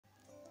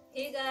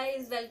Hey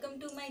guys,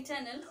 welcome to my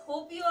channel.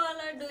 Hope you all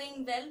are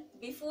doing well.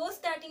 Before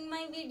starting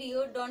my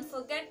video, don't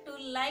forget to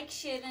like,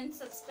 share and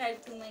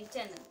subscribe to my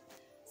channel.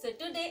 So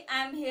today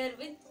I am here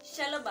with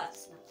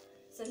Salabhasana.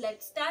 So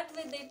let's start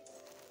with it.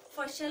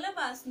 For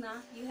Salabhasana,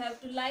 you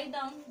have to lie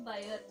down by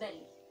your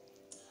belly.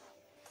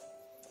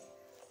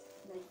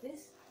 Like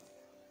this.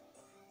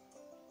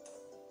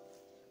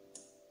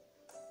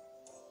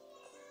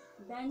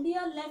 Bend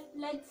your left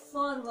leg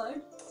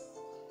forward.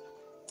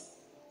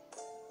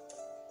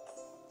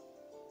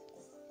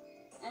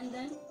 And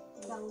then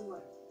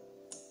downward.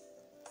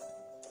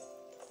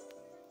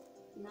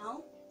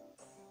 Now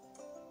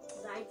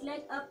right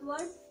leg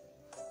upward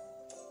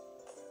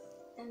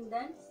and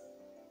then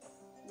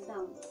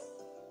down.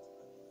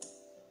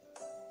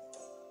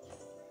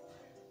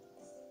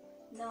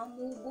 Now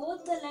move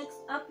both the legs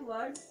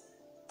upward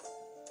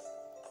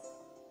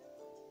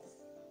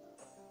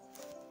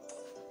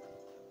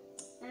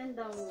and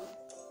downward.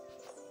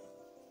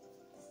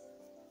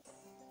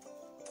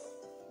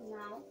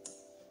 Now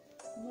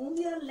move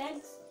your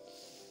legs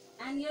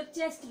and your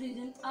chest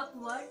region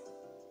upward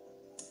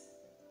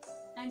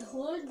and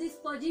hold this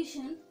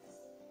position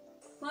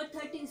for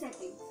 30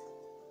 seconds.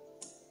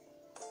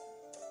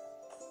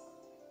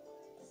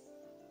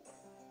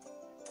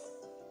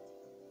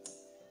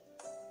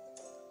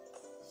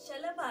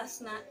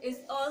 Salabhasana is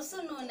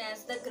also known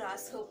as the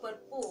Grasshopper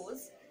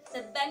pose.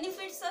 The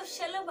benefits of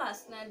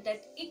Salabhasana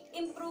that it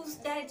improves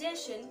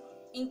digestion,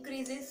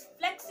 increases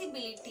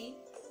flexibility,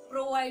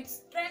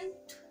 provides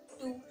strength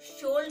to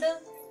shoulder,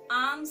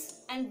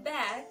 arms and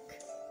back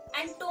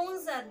and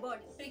tones our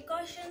body.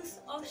 Precautions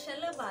of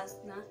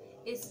Salabhasana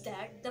is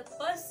that the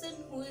person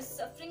who is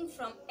suffering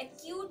from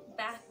acute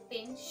back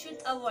pain should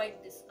avoid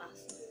this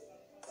asana.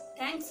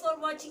 Thanks for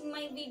watching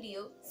my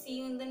video. See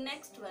you in the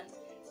next one.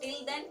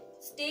 Till then,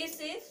 stay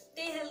safe,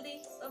 stay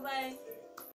healthy. Bye-bye.